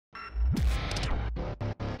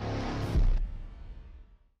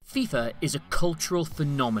FIFA is a cultural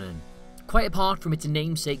phenomenon. Quite apart from its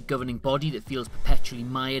namesake governing body that feels perpetually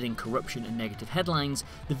mired in corruption and negative headlines,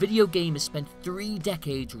 the video game has spent 3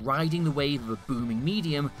 decades riding the wave of a booming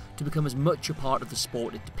medium to become as much a part of the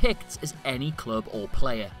sport it depicts as any club or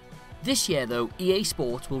player. This year though, EA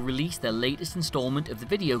Sports will release their latest installment of the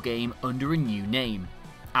video game under a new name,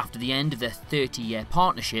 after the end of their 30-year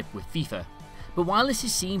partnership with FIFA. But while this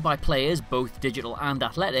is seen by players, both digital and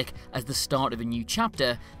athletic, as the start of a new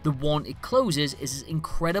chapter, the one it closes is as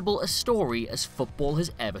incredible a story as football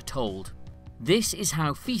has ever told. This is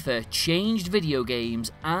how FIFA changed video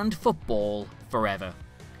games and football forever.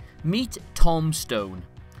 Meet Tom Stone.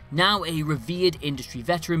 Now a revered industry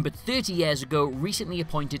veteran, but 30 years ago recently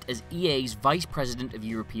appointed as EA's Vice President of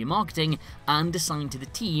European Marketing and assigned to the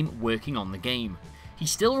team working on the game. He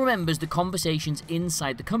still remembers the conversations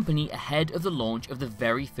inside the company ahead of the launch of the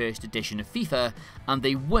very first edition of FIFA, and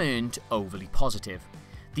they weren't overly positive.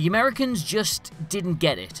 The Americans just didn't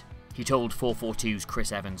get it, he told FourFourTwo's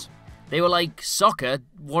Chris Evans. They were like, soccer,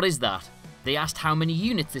 what is that? They asked how many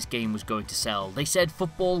units this game was going to sell. They said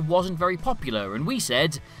football wasn't very popular, and we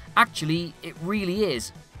said, actually, it really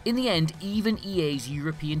is. In the end, even EA's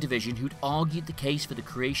European division, who'd argued the case for the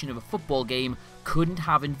creation of a football game, couldn't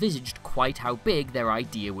have envisaged quite how big their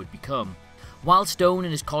idea would become. While Stone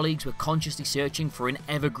and his colleagues were consciously searching for an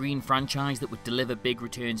evergreen franchise that would deliver big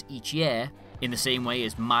returns each year, in the same way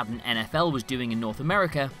as Madden NFL was doing in North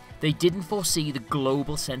America, they didn't foresee the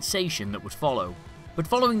global sensation that would follow. But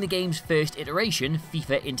following the game's first iteration,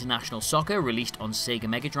 FIFA International Soccer, released on Sega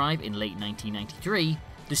Mega Drive in late 1993,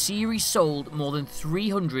 the series sold more than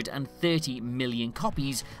 330 million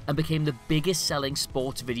copies and became the biggest selling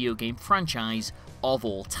sports video game franchise of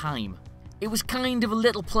all time. It was kind of a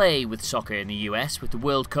little play with soccer in the US, with the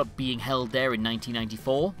World Cup being held there in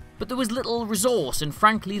 1994, but there was little resource and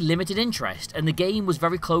frankly limited interest, and the game was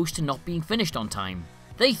very close to not being finished on time.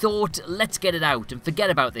 They thought, let's get it out and forget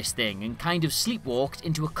about this thing, and kind of sleepwalked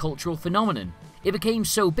into a cultural phenomenon. It became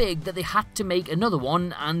so big that they had to make another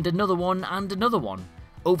one and another one and another one.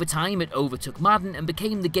 Over time, it overtook Madden and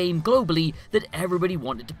became the game globally that everybody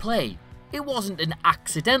wanted to play. It wasn't an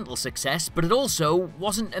accidental success, but it also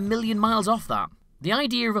wasn't a million miles off that. The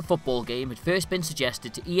idea of a football game had first been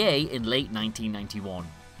suggested to EA in late 1991,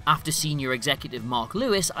 after senior executive Mark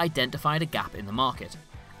Lewis identified a gap in the market.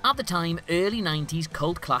 At the time, early 90s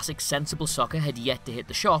cult classic Sensible Soccer had yet to hit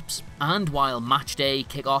the shops, and while Matchday,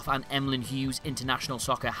 Kickoff and Emlyn Hughes International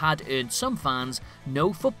Soccer had earned some fans,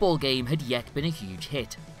 no football game had yet been a huge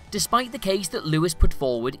hit. Despite the case that Lewis put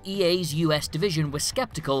forward, EA's US division was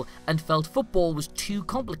skeptical and felt football was too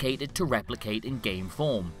complicated to replicate in game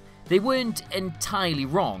form. They weren't entirely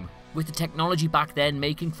wrong. With the technology back then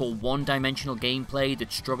making for one-dimensional gameplay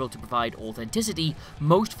that struggled to provide authenticity,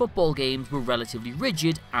 most football games were relatively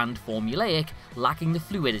rigid and formulaic, lacking the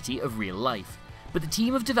fluidity of real life. But the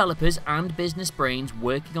team of developers and business brains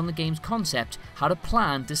working on the game's concept had a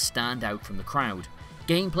plan to stand out from the crowd.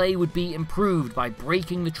 Gameplay would be improved by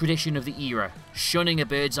breaking the tradition of the era, shunning a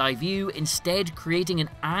bird's eye view, instead creating an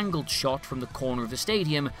angled shot from the corner of the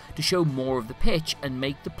stadium to show more of the pitch and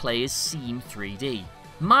make the players seem 3D.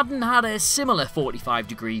 Madden had a similar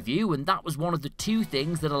 45-degree view, and that was one of the 2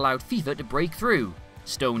 things that allowed FIFA to break through,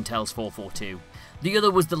 Stone tells FourFourTwo. The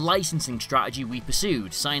other was the licensing strategy we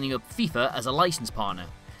pursued, signing up FIFA as a license partner.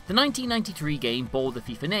 The 1993 game bore the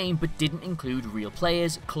FIFA name but didn't include real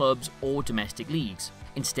players, clubs or domestic leagues.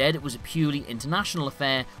 Instead, it was a purely international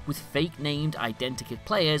affair with fake-named identikit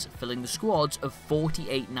players filling the squads of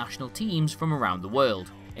 48 national teams from around the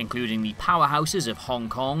world, including the powerhouses of Hong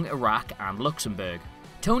Kong, Iraq and Luxembourg.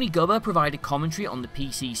 Tony Gubber provided commentary on the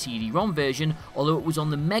PC CD-ROM version, although it was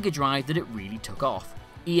on the Mega Drive that it really took off.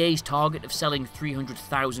 EA's target of selling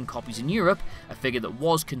 300,000 copies in Europe, a figure that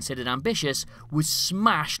was considered ambitious, was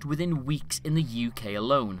smashed within weeks in the UK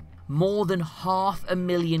alone. More than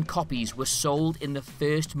 500,000 copies were sold in the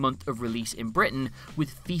first month of release in Britain,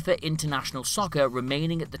 with FIFA International Soccer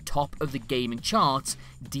remaining at the top of the gaming charts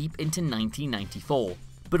deep into 1994.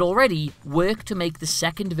 But already, work to make the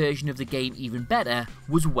second version of the game even better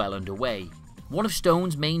was well underway. One of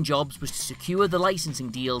Stone's main jobs was to secure the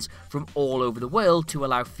licensing deals from all over the world to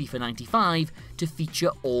allow FIFA 95 to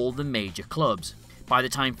feature all the major clubs. By the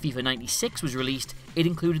time FIFA 96 was released, it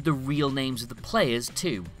included the real names of the players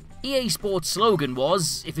too. EA Sports' slogan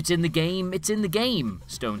was, "If it's in the game, it's in the game,"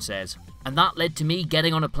 Stone says. And that led to me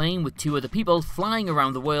getting on a plane with 2 other people, flying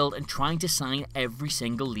around the world and trying to sign every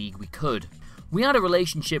single league we could. We had a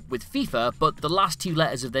relationship with FIFA, but the last 2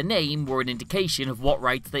 letters of their name were an indication of what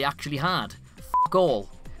rights they actually had. F*** all.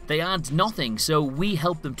 They had nothing, so we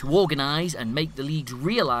helped them to organise and make the leagues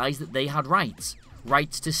realise that they had rights.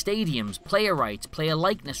 rights to stadiums, player rights, player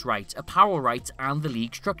likeness rights, apparel rights, and the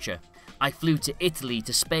league structure. I flew to Italy,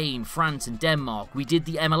 to Spain, France and Denmark. We did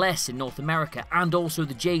the MLS in North America and also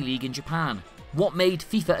the J-League in Japan. What made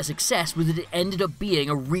FIFA a success was that it ended up being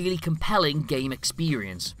a really compelling game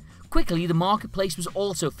experience. Quickly, the marketplace was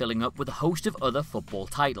also filling up with a host of other football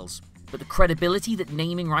titles. But the credibility that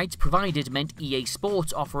naming rights provided meant EA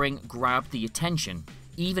Sports' offering grabbed the attention,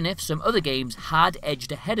 even if some other games had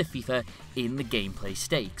edged ahead of FIFA in the gameplay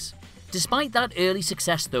stakes. Despite that early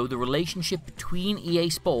success though, the relationship between EA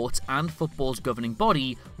Sports and football's governing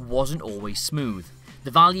body wasn't always smooth.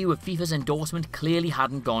 The value of FIFA's endorsement clearly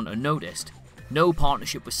hadn't gone unnoticed. No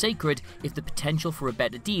partnership was sacred if the potential for a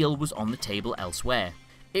better deal was on the table elsewhere.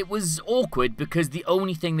 It was awkward because the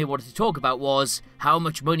only thing they wanted to talk about was, how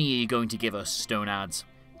much money are you going to give us, Stone adds.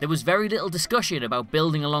 There was very little discussion about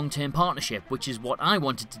building a long-term partnership, which is what I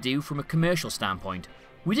wanted to do from a commercial standpoint.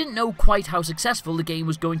 We didn't know quite how successful the game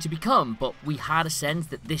was going to become, but we had a sense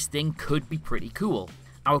that this thing could be pretty cool.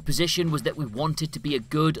 Our position was that we wanted to be a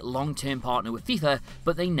good long-term partner with FIFA,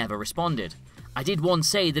 but they never responded. I did once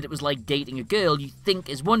say that it was like dating a girl you think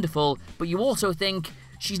is wonderful, but you also think,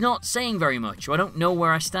 she's not saying very much, or I don't know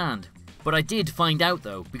where I stand. But I did find out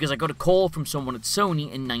though, because I got a call from someone at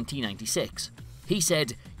Sony in 1996. He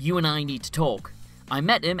said, you and I need to talk. I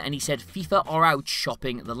met him and he said FIFA are out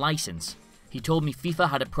shopping the license. He told me FIFA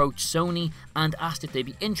had approached Sony and asked if they'd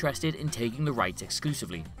be interested in taking the rights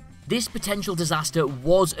exclusively. This potential disaster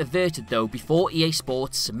was averted though before EA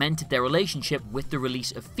Sports cemented their relationship with the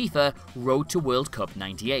release of FIFA Road to World Cup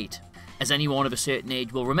 98. As anyone of a certain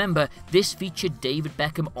age will remember, this featured David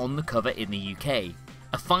Beckham on the cover in the UK.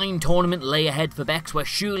 A fine tournament lay ahead for Becks where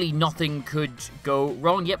surely nothing could go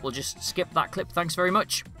wrong. Yep, we'll just skip that clip, thanks very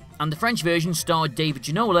much. And the French version starred David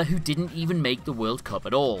Ginola, who didn't even make the World Cup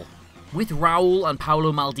at all. With Raul and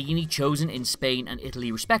Paolo Maldini chosen in Spain and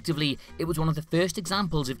Italy respectively, it was one of the first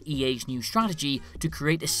examples of EA's new strategy to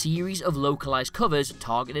create a series of localised covers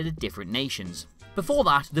targeted at different nations. Before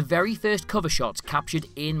that, the very first cover shots captured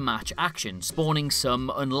in-match action, spawning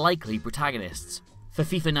some unlikely protagonists. For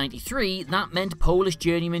FIFA 93, that meant Polish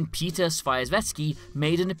journeyman Peter Swiatkowski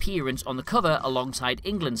made an appearance on the cover alongside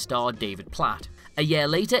England star David Platt. A year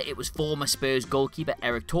later, it was former Spurs goalkeeper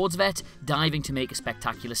Erik Tordsvet diving to make a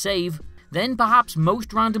spectacular save. Then, perhaps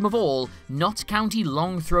most random of all, Notts County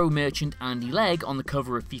long throw merchant Andy Legg on the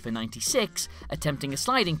cover of FIFA 96, attempting a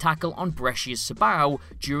sliding tackle on Brescia's Sabao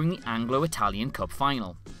during the Anglo-Italian Cup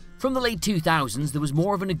final. From the late 2000s, there was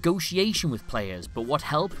more of a negotiation with players, but what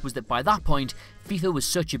helped was that by that point, FIFA was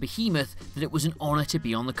such a behemoth that it was an honour to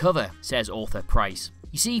be on the cover, says author Price.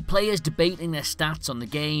 You see players debating their stats on the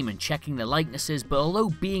game and checking their likenesses, but although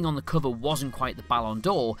being on the cover wasn't quite the Ballon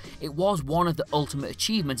d'Or, it was one of the ultimate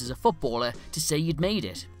achievements as a footballer to say you'd made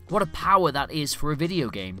it. What a power that is for a video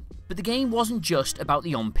game. But the game wasn't just about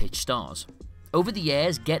the on-pitch stars. Over the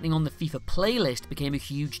years, getting on the FIFA playlist became a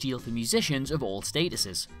huge deal for musicians of all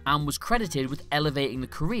statuses, and was credited with elevating the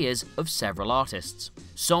careers of several artists.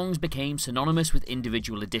 Songs became synonymous with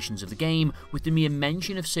individual editions of the game, with the mere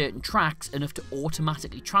mention of certain tracks enough to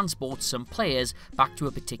automatically transport some players back to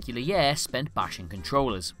a particular year spent bashing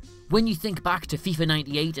controllers. When you think back to FIFA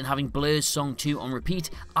 98 and having Blur's Song 2 on repeat,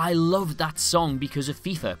 I loved that song because of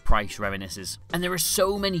FIFA, Price reminisces. And there are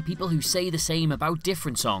so many people who say the same about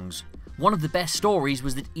different songs. One of the best stories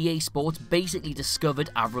was that EA Sports basically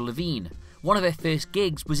discovered Avril Lavigne. One of her first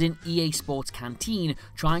gigs was in EA Sports Canteen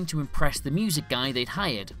trying to impress the music guy they'd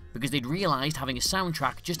hired, because they'd realised having a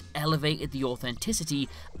soundtrack just elevated the authenticity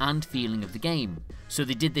and feeling of the game. So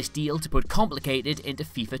they did this deal to put Complicated into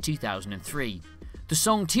FIFA 2003. The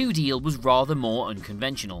Song 2 deal was rather more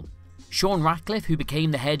unconventional. Sean Ratcliffe, who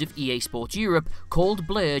became the head of EA Sports Europe, called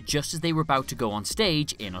Blur just as they were about to go on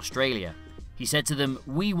stage in Australia. He said to them,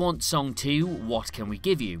 "We want Song 2, what can we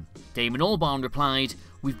give you?" Damon Albarn replied,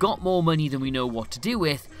 "We've got more money than we know what to do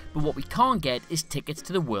with, but what we can't get is tickets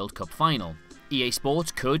to the World Cup final." EA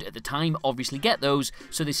Sports could, at the time, obviously get those,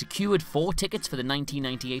 so they secured 4 tickets for the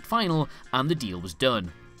 1998 final, and the deal was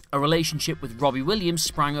done. A relationship with Robbie Williams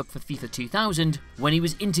sprang up for FIFA 2000 when he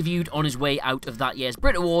was interviewed on his way out of that year's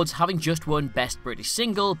Brit Awards, having just won Best British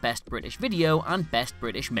Single, Best British Video and Best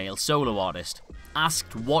British Male Solo Artist.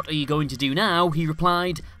 Asked, "What are you going to do now?" he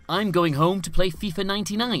replied, "I'm going home to play FIFA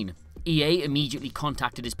 99. EA immediately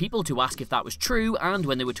contacted his people to ask if that was true, and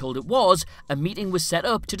when they were told it was, a meeting was set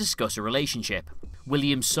up to discuss a relationship.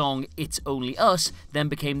 Williams' song It's Only Us then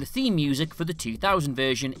became the theme music for the 2000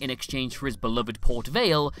 version in exchange for his beloved Port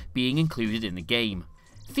Vale being included in the game.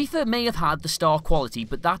 FIFA may have had the star quality,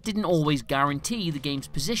 but that didn't always guarantee the game's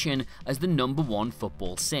position as the #1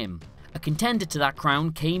 football sim. A contender to that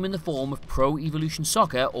crown came in the form of Pro Evolution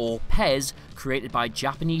Soccer, or PES, created by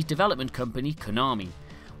Japanese development company Konami.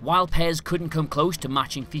 While PES couldn't come close to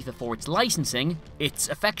matching FIFA for its licensing, it's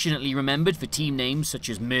affectionately remembered for team names such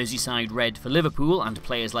as Merseyside Red for Liverpool and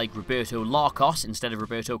players like Roberto Larcos instead of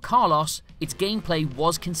Roberto Carlos, its gameplay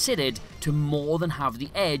was considered to more than have the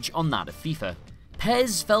edge on that of FIFA.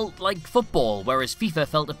 PES felt like football, whereas FIFA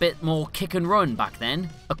felt a bit more kick and run back then,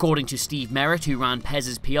 according to Steve Merritt, who ran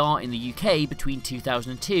PES's PR in the UK between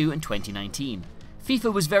 2002 and 2019.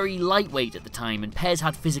 FIFA was very lightweight at the time and PES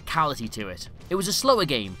had physicality to it. It was a slower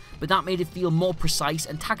game, but that made it feel more precise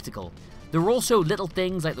and tactical. There were also little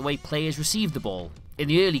things like the way players received the ball. In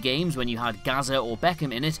the early games, when you had Gaza or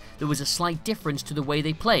Beckham in it, there was a slight difference to the way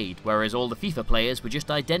they played, whereas all the FIFA players were just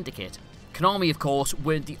identikit. Konami, of course,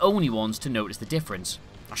 weren't the only ones to notice the difference.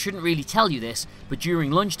 I shouldn't really tell you this, but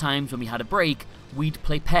during lunchtimes when we had a break, we'd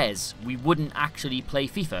play PES. We wouldn't actually play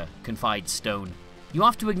FIFA, confides Stone. You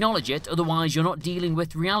have to acknowledge it, otherwise you're not dealing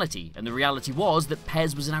with reality, and the reality was that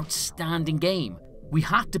PES was an outstanding game. We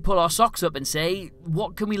had to pull our socks up and say,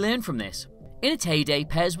 what can we learn from this? In its heyday,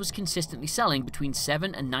 PES was consistently selling between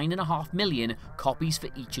 7 and 9.5 million copies for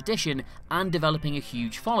each edition and developing a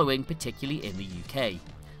huge following, particularly in the UK.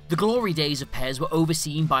 The glory days of PES were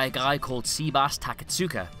overseen by a guy called Seibas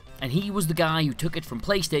Takatsuka, and he was the guy who took it from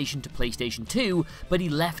PlayStation to PlayStation 2, but he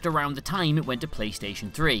left around the time it went to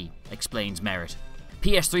PlayStation 3, explains Merritt.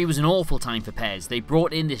 PS3 was an awful time for PES. They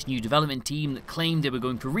brought in this new development team that claimed they were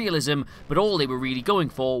going for realism, but all they were really going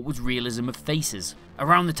for was realism of faces.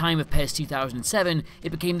 Around the time of PES 2007, it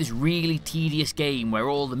became this really tedious game where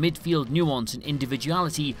all the midfield nuance and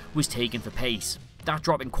individuality was taken for pace. That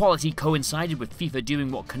drop in quality coincided with FIFA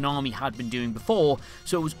doing what Konami had been doing before,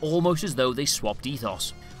 so it was almost as though they swapped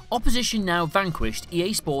ethos. Opposition now vanquished,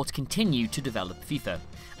 EA Sports continued to develop FIFA.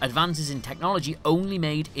 Advances in technology only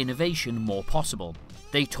made innovation more possible.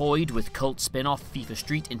 They toyed with cult spin-off FIFA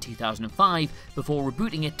Street in 2005 before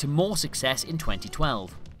rebooting it to more success in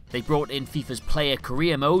 2012. They brought in FIFA's player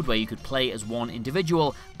career mode where you could play as one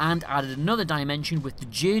individual and added another dimension with the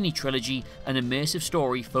Journey trilogy, an immersive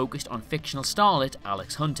story focused on fictional starlet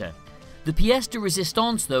Alex Hunter. The pièce de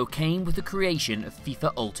résistance though came with the creation of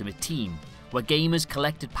FIFA Ultimate Team, where gamers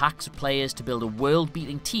collected packs of players to build a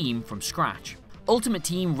world-beating team from scratch. Ultimate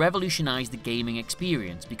Team revolutionized the gaming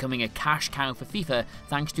experience, becoming a cash cow for FIFA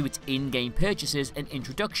thanks to its in-game purchases and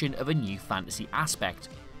introduction of a new fantasy aspect.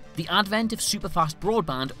 The advent of superfast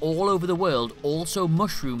broadband all over the world also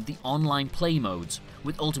mushroomed the online play modes,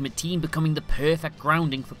 with Ultimate Team becoming the perfect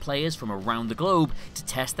grounding for players from around the globe to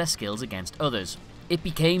test their skills against others. It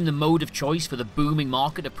became the mode of choice for the booming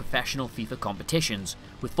market of professional FIFA competitions,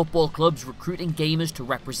 with football clubs recruiting gamers to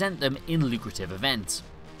represent them in lucrative events.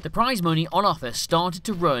 The prize money on offer started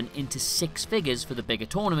to run into 6 figures for the bigger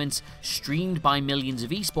tournaments, streamed by millions of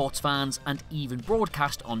esports fans and even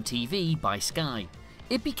broadcast on TV by Sky.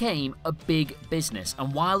 It became a big business,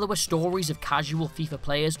 and while there were stories of casual FIFA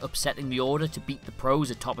players upsetting the order to beat the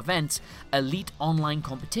pros at top events, elite online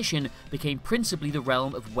competition became principally the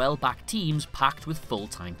realm of well-backed teams packed with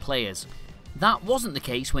full-time players. That wasn't the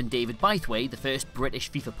case when David Bythway, the first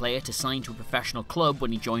British FIFA player to sign to a professional club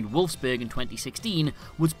when he joined Wolfsburg in 2016,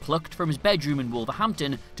 was plucked from his bedroom in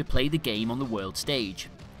Wolverhampton to play the game on the world stage.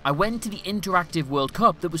 I went to the Interactive World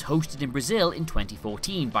Cup that was hosted in Brazil in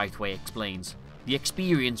 2014, Bythway explains. The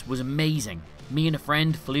experience was amazing. Me and a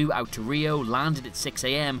friend flew out to Rio, landed at 6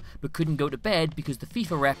 AM, but couldn't go to bed because the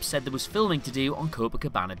FIFA rep said there was filming to do on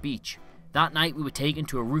Copacabana Beach. That night we were taken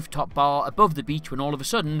to a rooftop bar above the beach when all of a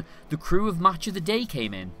sudden, the crew of Match of the Day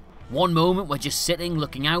came in. One moment we're just sitting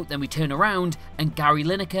looking out, then we turn around and Gary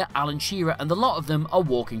Lineker, Alan Shearer and the lot of them are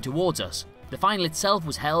walking towards us. The final itself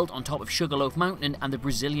was held on top of Sugarloaf Mountain and the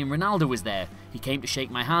Brazilian Ronaldo was there. He came to shake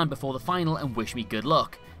my hand before the final and wish me good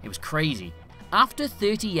luck. It was crazy. After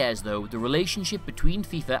 30 years though, the relationship between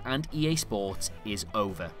FIFA and EA Sports is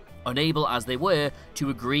over. Unable as they were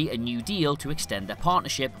to agree a new deal to extend their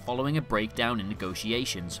partnership following a breakdown in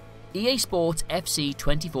negotiations. EA Sports FC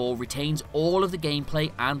 24 retains all of the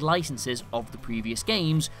gameplay and licenses of the previous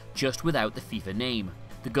games, just without the FIFA name.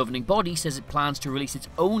 The governing body says it plans to release its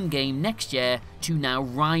own game next year to now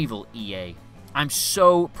rival EA. I'm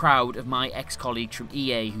so proud of my ex-colleagues from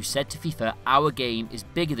EA who said to FIFA, our game is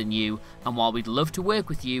bigger than you, and while we'd love to work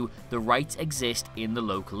with you, the rights exist in the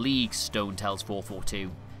local leagues, Stone tells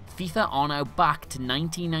FourFourTwo. FIFA are now back to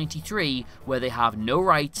 1993, where they have no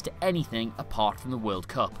rights to anything apart from the World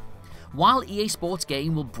Cup. While EA Sports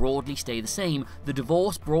game will broadly stay the same, the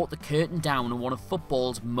divorce brought the curtain down on one of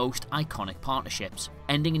football's most iconic partnerships,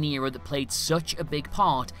 ending an era that played such a big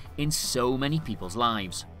part in so many people's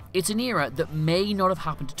lives. It's an era that may not have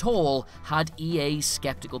happened at all had EA's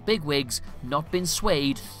skeptical bigwigs not been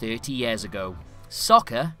swayed 30 years ago.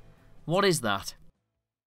 Soccer? What is that?